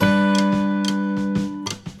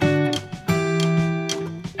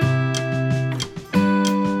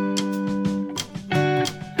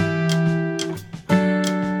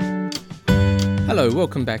Hello,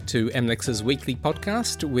 welcome back to MLEX's weekly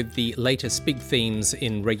podcast with the latest big themes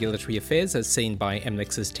in regulatory affairs as seen by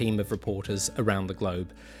MLEX's team of reporters around the globe.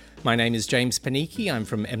 My name is James Panicki, I'm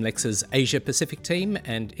from MLEX's Asia Pacific team,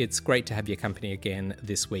 and it's great to have your company again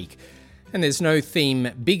this week. And there's no theme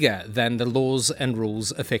bigger than the laws and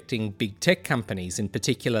rules affecting big tech companies, in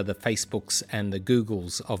particular the Facebooks and the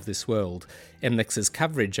Googles of this world. MLEX's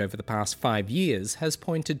coverage over the past 5 years has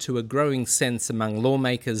pointed to a growing sense among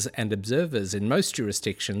lawmakers and observers in most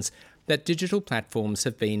jurisdictions that digital platforms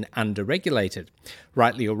have been under-regulated.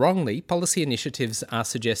 Rightly or wrongly, policy initiatives are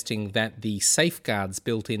suggesting that the safeguards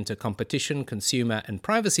built into competition, consumer and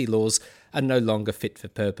privacy laws are no longer fit for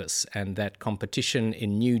purpose, and that competition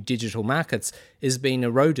in new digital markets is being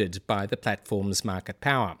eroded by the platform's market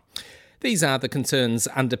power. These are the concerns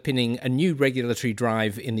underpinning a new regulatory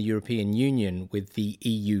drive in the European Union, with the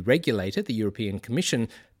EU regulator, the European Commission,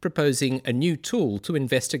 proposing a new tool to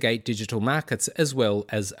investigate digital markets as well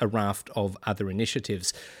as a raft of other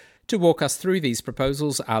initiatives. To walk us through these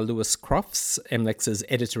proposals are Lewis Crofts, MLEX's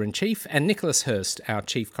Editor-in-Chief, and Nicholas Hurst, our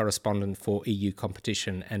Chief Correspondent for EU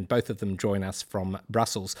Competition, and both of them join us from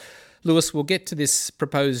Brussels. Lewis, we'll get to this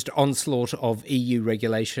proposed onslaught of EU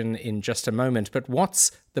regulation in just a moment, but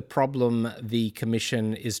what's the problem the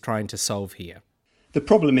Commission is trying to solve here? The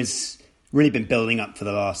problem has really been building up for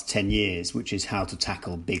the last 10 years, which is how to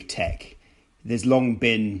tackle big tech. There's long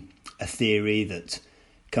been a theory that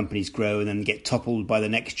companies grow and then get toppled by the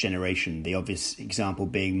next generation. The obvious example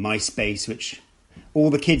being MySpace, which all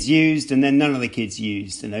the kids used and then none of the kids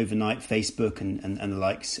used. And overnight, Facebook and the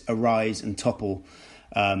likes arise and topple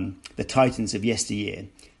the titans of yesteryear.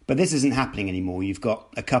 But this isn't happening anymore. You've got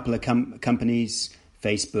a couple of companies,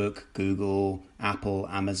 Facebook, Google, Apple,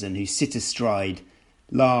 Amazon, who sit astride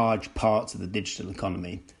large parts of the digital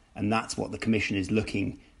economy. And that's what the Commission is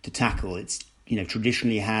looking to tackle. It's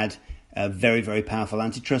traditionally had very, very powerful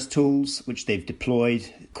antitrust tools, which they've deployed,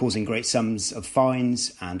 causing great sums of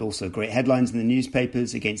fines and also great headlines in the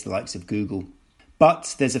newspapers against the likes of Google.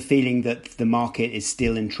 But there's a feeling that the market is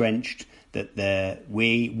still entrenched, that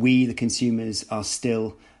we, the consumers, are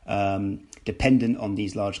still dependent on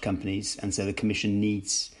these large companies. And so the Commission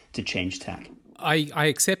needs to change tack. I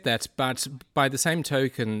accept that, but by the same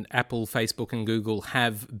token, Apple, Facebook and Google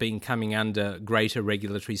have been coming under greater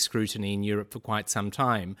regulatory scrutiny in Europe for quite some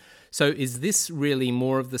time. So is this really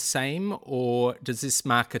more of the same, or does this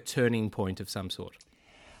mark a turning point of some sort?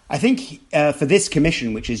 I think for this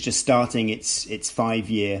Commission, which is just starting its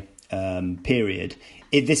 5-year period,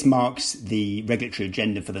 this marks the regulatory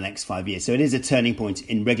agenda for the next 5 years. So it is a turning point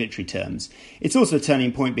in regulatory terms. It's also a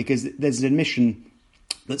turning point because there's an admission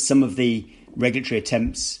that some of the regulatory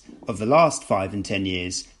attempts of the last 5 and 10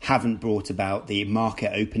 years haven't brought about the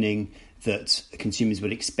market opening that consumers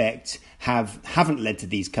would expect, haven't led to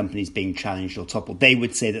these companies being challenged or toppled. They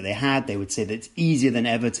would say that they had. They would say that it's easier than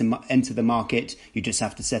ever to enter the market. You just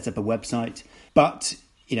have to set up a website. But,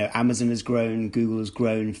 Amazon has grown, Google has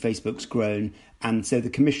grown, Facebook's grown. And so the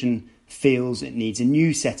Commission feels it needs a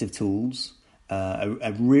new set of tools,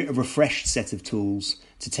 a refreshed set of tools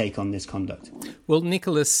to take on this conduct. Well,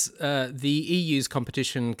 Nicholas, the EU's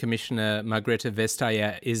competition commissioner, Margrethe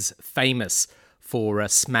Vestager, is famous for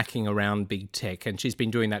smacking around big tech, and she's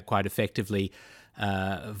been doing that quite effectively,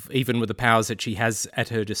 even with the powers that she has at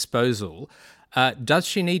her disposal. Does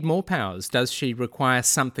she need more powers? Does she require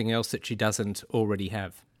something else that she doesn't already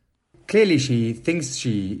have? Clearly, she thinks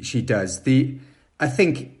she does. I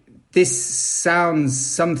think this sounds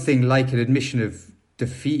something like an admission of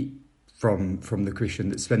defeat from the Commission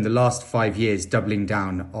that spent the last 5 years doubling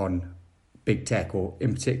down on big tech, or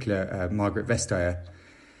in particular Margrethe Vestager.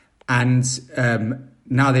 And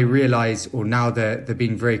now they realise, or now they're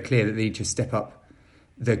being very clear that they need to step up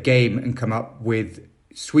the game and come up with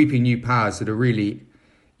sweeping new powers that are really,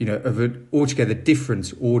 of an altogether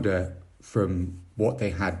different order from what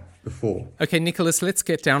they had before. Okay, Nicholas, let's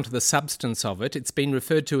get down to the substance of it. It's been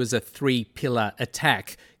referred to as a 3-pillar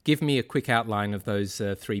attack. Give me a quick outline of those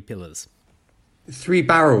 3 pillars. 3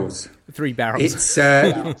 barrels. 3 barrels. It's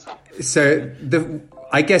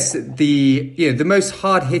I guess the most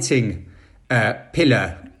hard-hitting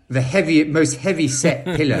pillar, the most heavy-set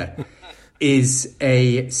pillar, is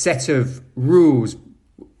a set of rules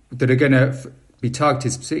that are going to be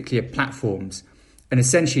targeted particularly at platforms, and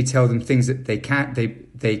essentially tell them things that they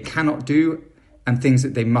cannot do and things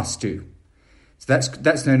that they must do. So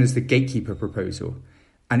that's known as the gatekeeper proposal,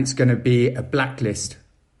 and it's going to be a blacklist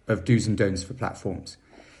of do's and don'ts for platforms.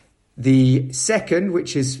 The second,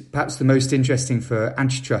 which is perhaps the most interesting for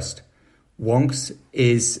antitrust wonks,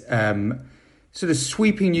 is sort of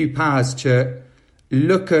sweeping new powers to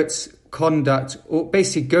look at conduct, or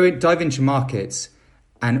basically dive into markets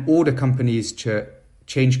and order companies to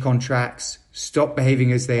change contracts, stop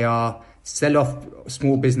behaving as they are, sell off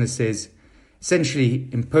small businesses, essentially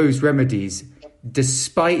impose remedies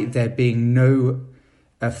despite there being no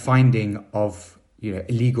finding of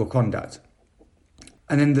illegal conduct.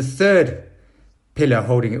 And then the third pillar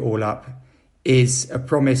holding it all up is a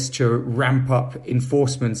promise to ramp up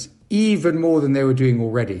enforcement even more than they were doing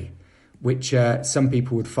already, which some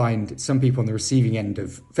people on the receiving end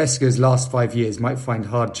of Vesca's last 5 years might find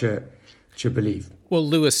hard to believe. Well,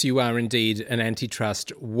 Lewis, you are indeed an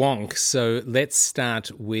antitrust wonk. So let's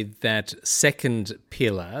start with that second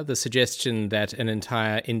pillar, the suggestion that an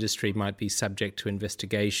entire industry might be subject to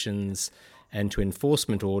investigations and to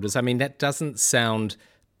enforcement orders. I mean, that doesn't sound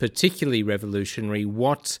particularly revolutionary.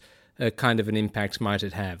 What kind of an impact might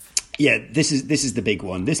it have? Yeah, this is the big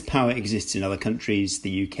one. This power exists in other countries,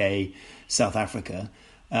 the UK, South Africa,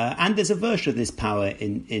 and there's a version of this power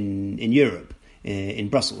in Europe, in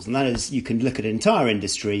Brussels. And that is, you can look at an entire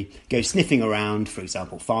industry, go sniffing around, for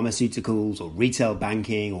example, pharmaceuticals or retail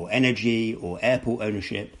banking or energy or airport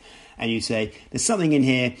ownership, and you say, there's something in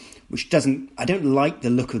here which I don't like the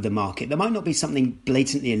look of the market. There might not be something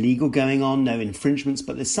blatantly illegal going on, no infringements,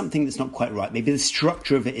 but there's something that's not quite right. Maybe the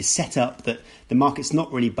structure of it is set up that the market's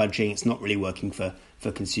not really budging, it's not really working for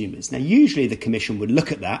consumers. Now, usually the Commission would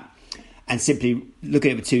look at that and simply look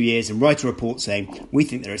at it for 2 years and write a report saying, we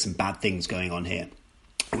think there are some bad things going on here.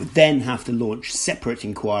 It would then have to launch separate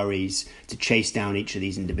inquiries to chase down each of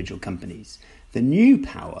these individual companies. The new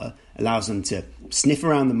power allows them to sniff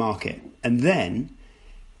around the market and then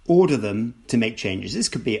order them to make changes. This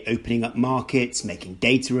could be opening up markets, making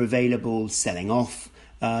data available, selling off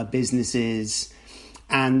businesses.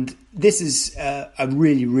 And this is a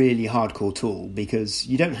really, really hardcore tool because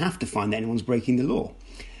you don't have to find that anyone's breaking the law.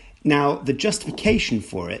 Now, the justification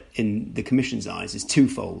for it in the Commission's eyes is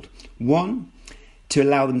twofold. One, to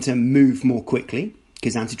allow them to move more quickly,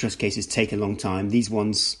 because antitrust cases take a long time.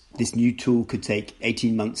 This new tool could take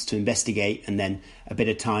 18 months to investigate and then a bit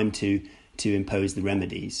of time to impose the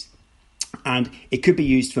remedies. And it could be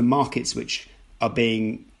used for markets which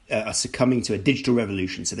are succumbing to a digital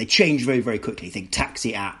revolution. So they change very, very quickly. Think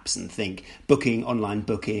taxi apps and think online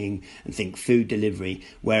booking and think food delivery,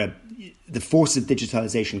 where the force of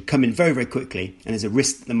digitalization come in very, very quickly and there's a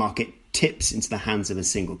risk that the market tips into the hands of a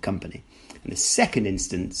single company. And the second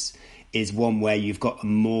instance is one where you've got a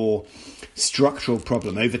more structural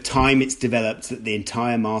problem. Over time, it's developed that the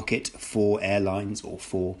entire market for airlines or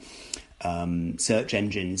for search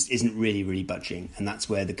engines isn't really, really budging. And that's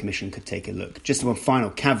where the Commission could take a look. Just one final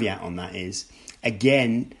caveat on that is,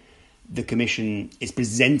 again, the Commission is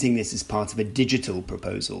presenting this as part of a digital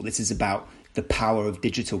proposal. This is about the power of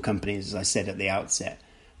digital companies, as I said at the outset.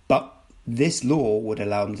 But this law would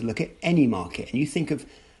allow them to look at any market. And you think of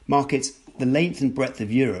markets the length and breadth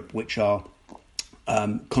of Europe, which are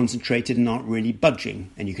concentrated and aren't really budging.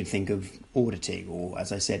 And you can think of auditing or,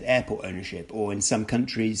 as I said, airport ownership, or in some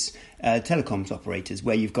countries, telecoms operators,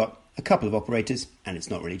 where you've got a couple of operators and it's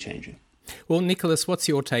not really changing. Well, Nicholas, what's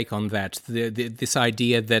your take on that? This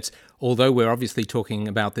idea that although we're obviously talking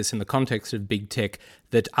about this in the context of big tech,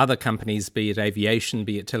 that other companies, be it aviation,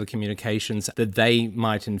 be it telecommunications, that they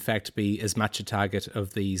might in fact be as much a target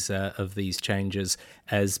of these changes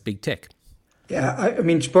as big tech. Yeah, I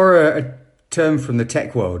mean, to borrow a term from the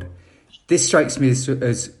tech world, this strikes me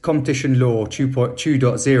as competition law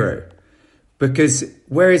 2.0, because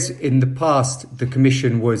whereas in the past the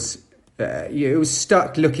Commission was it was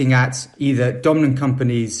stuck looking at either dominant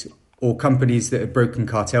companies or companies that had broken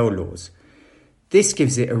cartel laws, this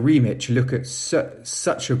gives it a remit to look at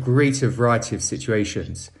such a greater variety of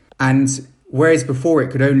situations. And whereas before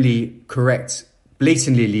it could only correct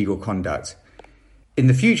blatantly illegal conduct, in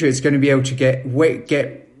the future it's going to be able to get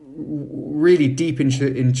really deep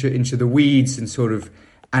into the weeds and sort of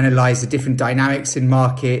analyze the different dynamics in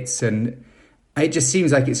markets. And it just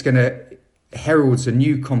seems like it's going to heralds a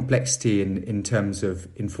new complexity in terms of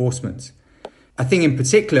enforcement. I think in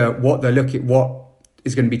particular what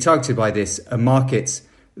is going to be targeted by this are markets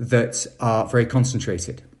that are very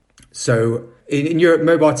concentrated. So in Europe,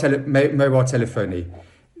 mobile telephony,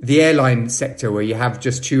 the airline sector, where you have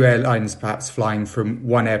just two airlines perhaps flying from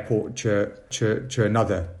one airport to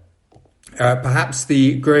another. Perhaps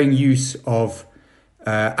the growing use of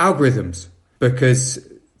algorithms, because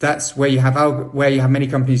that's where you have many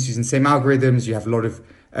companies using the same algorithms. You have a lot of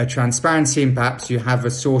transparency, and perhaps you have a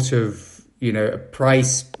sort of a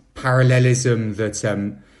price parallelism that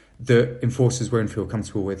the enforcers won't feel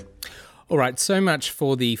comfortable with. All right, so much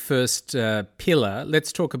for the first pillar.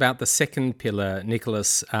 Let's talk about the second pillar,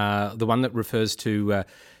 Nicholas, the one that refers to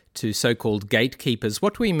to so-called gatekeepers.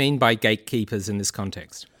 What do we mean by gatekeepers in this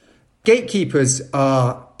context? Gatekeepers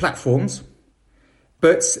are platforms,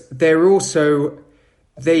 but they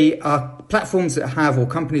are platforms that have, or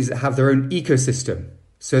companies that have their own ecosystem.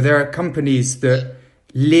 So there are companies that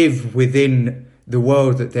live within the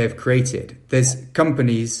world that they've created. There's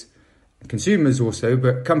companies, consumers also,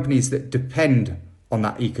 but companies that depend on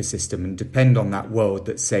that ecosystem and depend on that world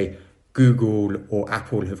that, say, Google or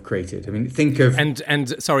Apple have created. I mean, think of...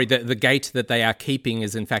 And sorry, the gate that they are keeping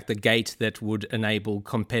is in fact the gate that would enable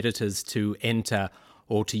competitors to enter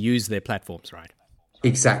or to use their platforms, right?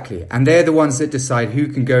 Exactly. And they're the ones that decide who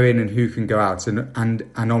can go in and who can go out and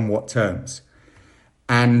on what terms.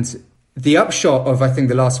 And the upshot of, I think,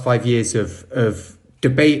 the last 5 years of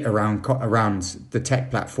debate around the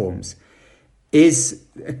tech platforms is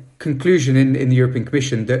a conclusion in the European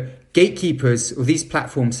Commission that gatekeepers, or these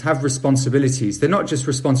platforms, have responsibilities. They're not just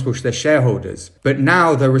responsible to their shareholders, but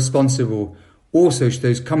now they're responsible also to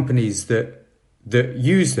those companies that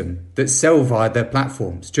use them, that sell via their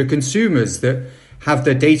platforms, to consumers that have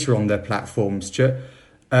their data on their platforms, to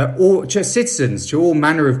citizens, to all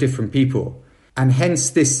manner of different people. And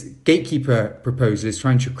hence this gatekeeper proposal is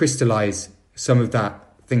trying to crystallize some of that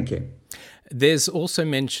thinking. There's also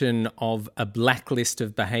mention of a blacklist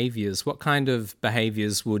of behaviours. What kind of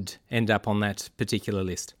behaviours would end up on that particular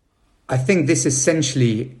list? I think this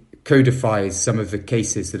essentially codifies some of the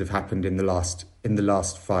cases that have happened in the last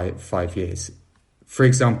five years. For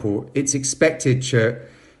example, it's expected to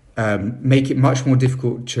make it much more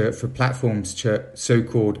difficult for platforms to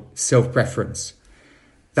so-called self-preference.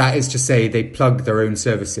 That is to say, they plug their own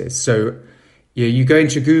services. So you go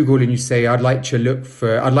into Google and you say, I'd like to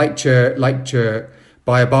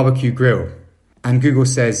buy a barbecue grill. And Google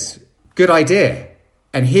says, good idea.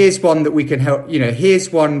 And here's one that we can help, here's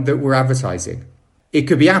one that we're advertising. It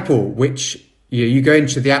could be Apple, which you go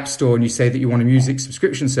into the App Store and you say that you want a music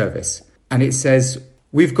subscription service. And it says,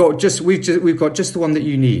 we've got just the one that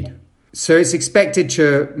you need. So it's expected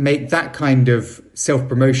to make that kind of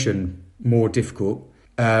self-promotion more difficult.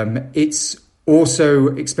 It's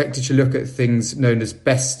also expected to look at things known as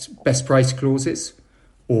best price clauses,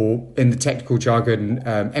 or in the technical jargon,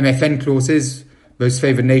 MFN clauses, most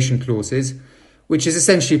favoured nation clauses, which is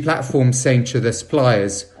essentially platforms saying to their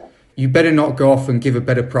suppliers, you better not go off and give a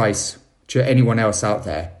better price to anyone else out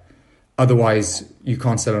there. Otherwise, you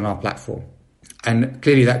can't sell on our platform. And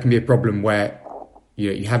clearly that can be a problem where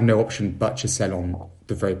you have no option but to sell on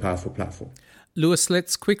the very powerful platform. Lewis,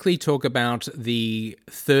 let's quickly talk about the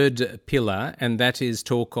third pillar, and that is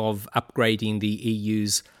talk of upgrading the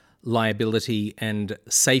EU's liability and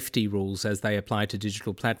safety rules as they apply to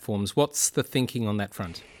digital platforms. What's the thinking on that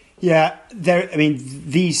front? Yeah,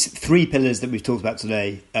 these three pillars that we've talked about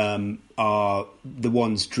today are the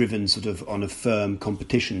ones driven sort of on a firm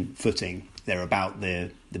competition footing. They're about the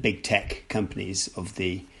big tech companies of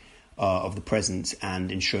the present and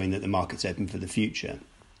ensuring that the market's open for the future.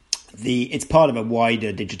 It's part of a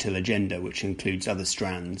wider digital agenda, which includes other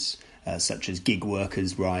strands, such as gig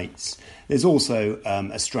workers' rights. There's also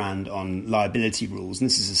a strand on liability rules, and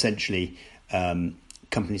this is essentially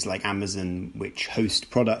companies like Amazon, which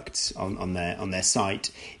host products on their site.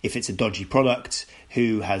 If it's a dodgy product,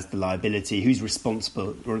 who has the liability? Whose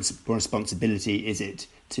responsibility is it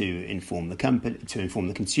to inform the company, to inform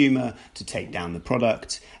the consumer, to take down the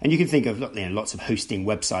product? And you can think of lots of hosting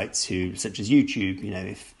websites such as YouTube.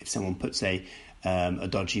 If someone puts a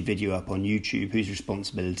dodgy video up on YouTube, whose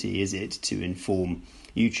responsibility is it to inform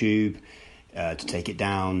YouTube, to take it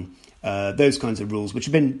down? Those kinds of rules, which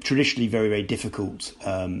have been traditionally very, very difficult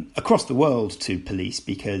across the world to police,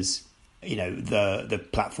 because the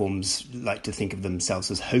platforms like to think of themselves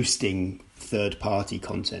as hosting third-party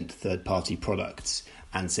content, third-party products.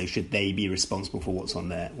 And so should they be responsible for what's on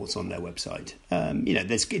their website?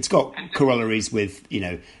 It's got corollaries with,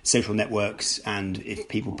 social networks. And if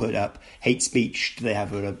people put up hate speech, they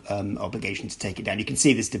have an obligation to take it down. You can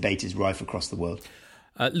see this debate is rife across the world.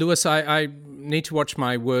 Lewis, I need to watch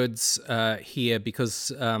my words here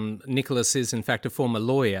because Nicholas is in fact a former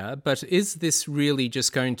lawyer. But is this really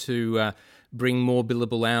just going to bring more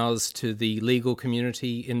billable hours to the legal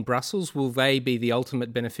community in Brussels? Will they be the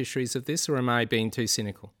ultimate beneficiaries of this, or am I being too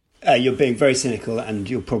cynical? You're being very cynical, and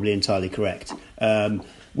you're probably entirely correct.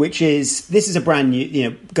 This is a brand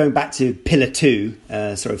new, going back to Pillar 2,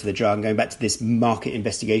 sorry for the jargon, going back to this market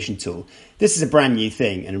investigation tool. This is a brand new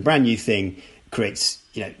thing, and a brand new thing creates,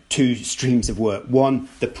 two streams of work. One,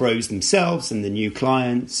 the pros themselves and the new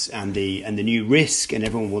clients and the new risk, and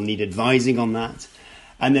everyone will need advising on that.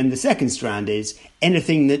 And then the second strand is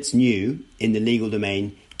anything that's new in the legal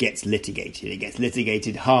domain gets litigated. It gets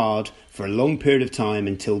litigated hard for a long period of time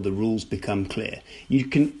until the rules become clear. You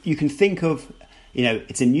can think of,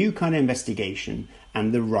 it's a new kind of investigation,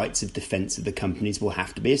 and the rights of defence of the companies will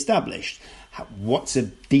have to be established. What's a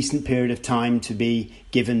decent period of time to be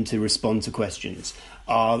given to respond to questions?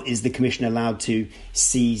 Is the Commission allowed to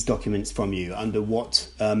seize documents from you? Under what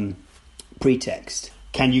pretext?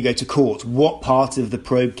 Can you go to court? What part of the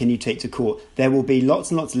probe can you take to court? There will be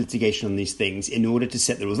lots and lots of litigation on these things in order to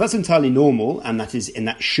set the rules. That's entirely normal, and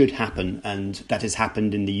that should happen, and that has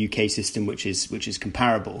happened in the UK system, which is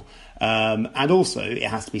comparable. And also, it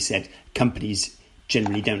has to be said, companies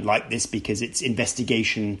generally don't like this because it's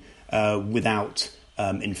investigation without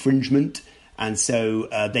infringement. And so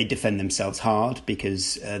they defend themselves hard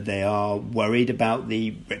because they are worried about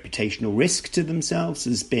the reputational risk to themselves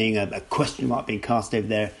as being a question mark being cast over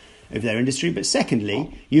their industry. But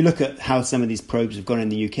secondly, you look at how some of these probes have gone in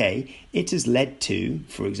the UK. It has led to,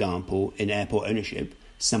 for example, in airport ownership,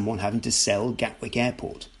 someone having to sell Gatwick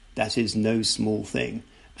Airport. That is no small thing.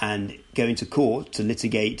 And going to court to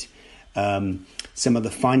litigate some of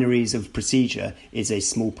the fineries of procedure is a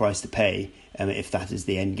small price to pay if that is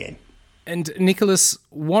the end game. And Nicholas,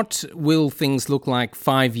 what will things look like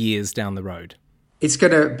 5 years down the road? It's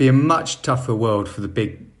going to be a much tougher world for the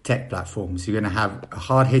big tech platforms. You're going to have a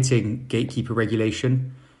hard-hitting gatekeeper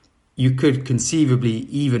regulation. You could conceivably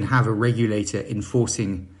even have a regulator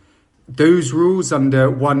enforcing those rules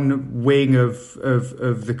under one wing of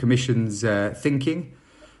the Commission's thinking.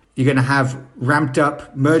 You're going to have ramped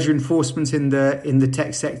up merger enforcement in the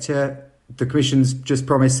tech sector. The Commission's just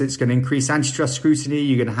promised it's going to increase antitrust scrutiny.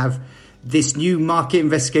 You're going to have this new market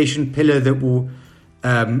investigation pillar that will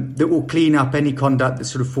clean up any conduct that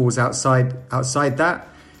sort of falls outside that.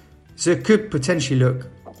 So it could potentially look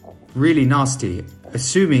really nasty,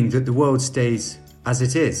 assuming that the world stays as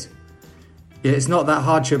it is. It's not that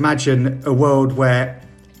hard to imagine a world where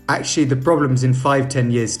actually the problems in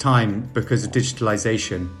 5-10 years' time because of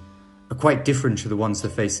digitalization are quite different to the ones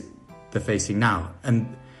they're facing now.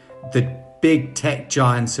 And the big tech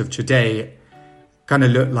giants of today kind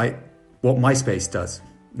of look like what MySpace does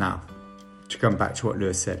now, to come back to what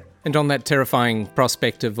Lewis said. And on that terrifying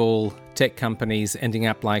prospect of all tech companies ending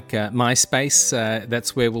up like MySpace,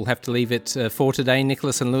 that's where we'll have to leave it for today.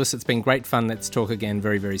 Nicholas and Lewis, it's been great fun. Let's talk again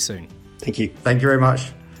very, very soon. Thank you. Thank you very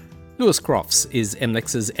much. Lewis Crofts is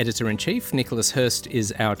MLEX's Editor-in-Chief. Nicholas Hurst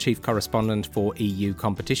is our Chief Correspondent for EU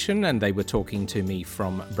Competition, and they were talking to me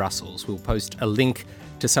from Brussels. We'll post a link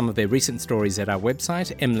to some of their recent stories at our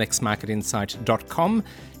website, mlexmarketinsight.com.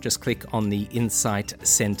 Just click on the Insight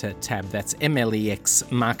Centre tab. That's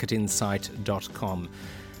mlexmarketinsight.com.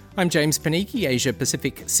 I'm James Panichi, Asia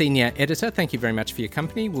Pacific Senior Editor. Thank you very much for your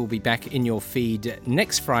company. We'll be back in your feed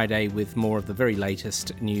next Friday with more of the very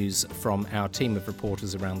latest news from our team of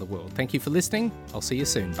reporters around the world. Thank you for listening. I'll see you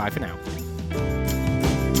soon. Bye for now.